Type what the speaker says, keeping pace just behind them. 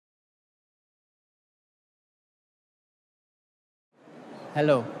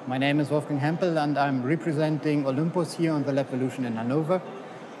Hello, my name is Wolfgang Hempel and I'm representing Olympus here on the Labvolution in Hanover.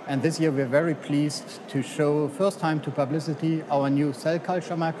 And this year we're very pleased to show first time to publicity our new cell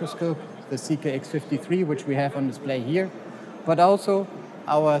culture microscope, the CKX53, which we have on display here, but also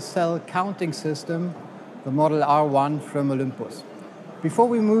our cell counting system, the model R1 from Olympus. Before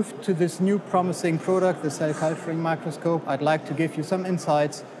we move to this new promising product, the cell culturing microscope, I'd like to give you some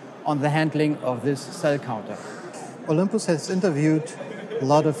insights on the handling of this cell counter. Olympus has interviewed a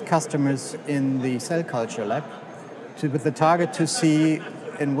lot of customers in the cell culture lab with the target to see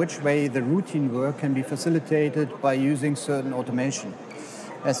in which way the routine work can be facilitated by using certain automation.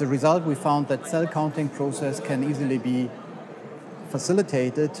 As a result, we found that cell counting process can easily be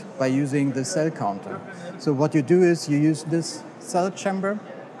facilitated by using the cell counter. So what you do is you use this cell chamber,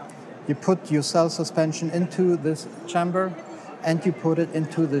 you put your cell suspension into this chamber, and you put it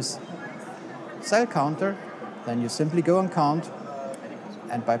into this cell counter. Then you simply go and count,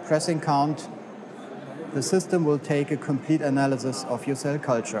 and by pressing count, the system will take a complete analysis of your cell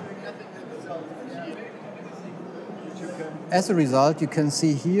culture. As a result, you can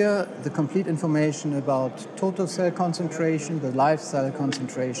see here the complete information about total cell concentration, the live cell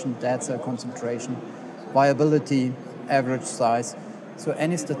concentration, dead cell concentration, viability, average size. So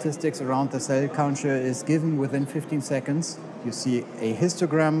any statistics around the cell culture is given within 15 seconds. You see a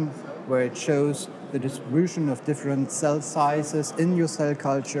histogram where it shows the distribution of different cell sizes in your cell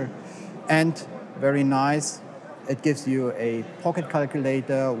culture. And very nice, it gives you a pocket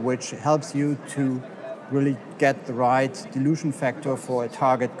calculator which helps you to really get the right dilution factor for a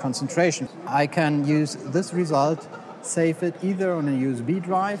target concentration. I can use this result, save it either on a USB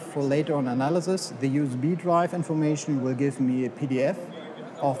drive for later on analysis. The USB drive information will give me a PDF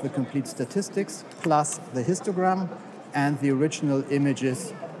of the complete statistics plus the histogram and the original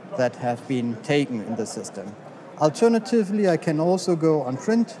images that have been taken in the system. Alternatively, I can also go on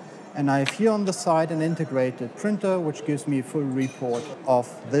print, and I have here on the side an integrated printer which gives me a full report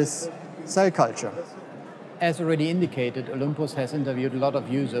of this cell culture. As already indicated, Olympus has interviewed a lot of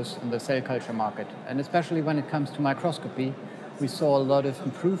users in the cell culture market, and especially when it comes to microscopy, we saw a lot of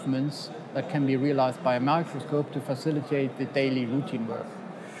improvements that can be realized by a microscope to facilitate the daily routine work.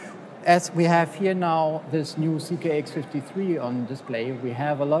 As we have here now this new CKX53 on display, we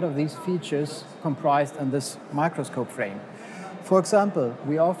have a lot of these features comprised in this microscope frame. For example,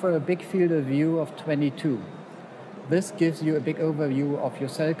 we offer a big field of view of 22. This gives you a big overview of your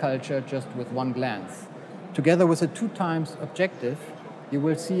cell culture just with one glance. Together with a 2x objective, you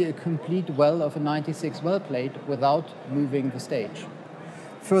will see a complete well of a 96 well plate without moving the stage.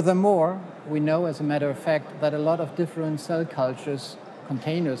 Furthermore, we know as a matter of fact that a lot of different cell cultures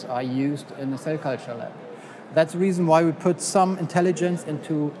containers are used in the cell culture lab. That's the reason why we put some intelligence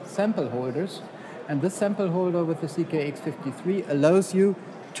into sample holders, and this sample holder with the CKX53 allows you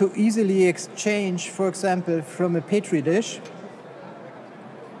to easily exchange, for example, from a petri dish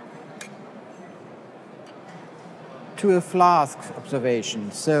to a flask observation.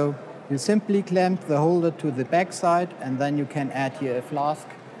 So you simply clamp the holder to the back side, and then you can add here a flask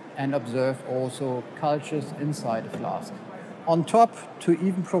and observe also cultures inside a flask. On top, to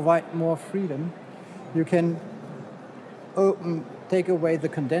even provide more freedom, you can take away the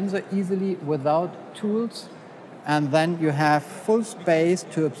condenser easily without tools, and then you have full space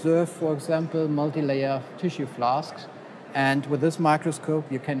to observe, for example, multi-layer tissue flasks. And with this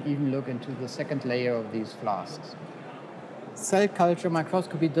microscope, you can even look into the second layer of these flasks. Cell culture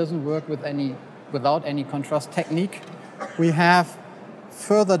microscopy doesn't work without any contrast technique. We have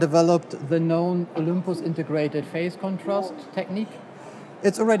further developed the known Olympus integrated phase contrast technique.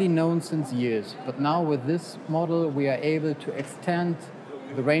 It's already known since years, but now with this model we are able to extend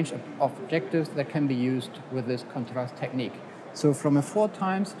the range of objectives that can be used with this contrast technique. So from a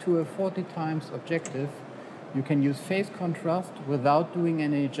 4x to a 40x objective, you can use phase contrast without doing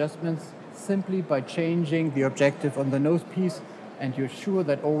any adjustments, simply by changing the objective on the nose piece, and you're sure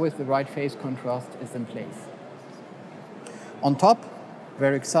that always the right phase contrast is in place. On top,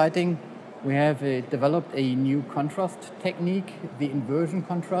 very exciting, we have developed a new contrast technique, the inversion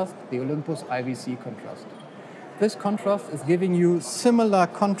contrast, the Olympus IVC contrast. This contrast is giving you similar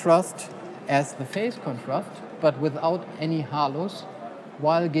contrast as the phase contrast, but without any halos,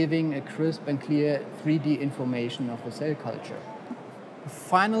 while giving a crisp and clear 3D information of the cell culture.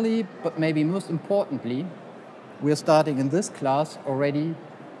 Finally, but maybe most importantly, we are starting in this class already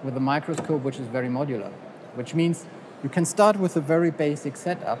with a microscope which is very modular, which means you can start with a very basic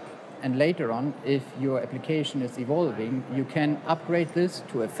setup, and later on, if your application is evolving, you can upgrade this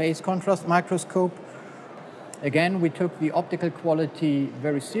to a phase contrast microscope. Again, we took the optical quality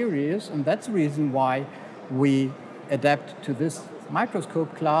very serious, and that's the reason why we adapt to this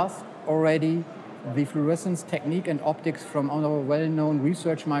microscope class already the fluorescence technique and optics from our well-known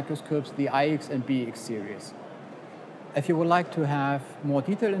research microscopes, the IX and BX series. If you would like to have more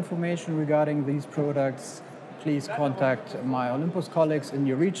detailed information regarding these products, please contact my Olympus colleagues in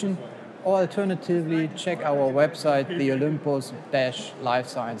your region, or alternatively check our website,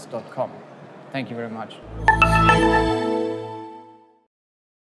 theolympus-lifescience.com. Thank you very much.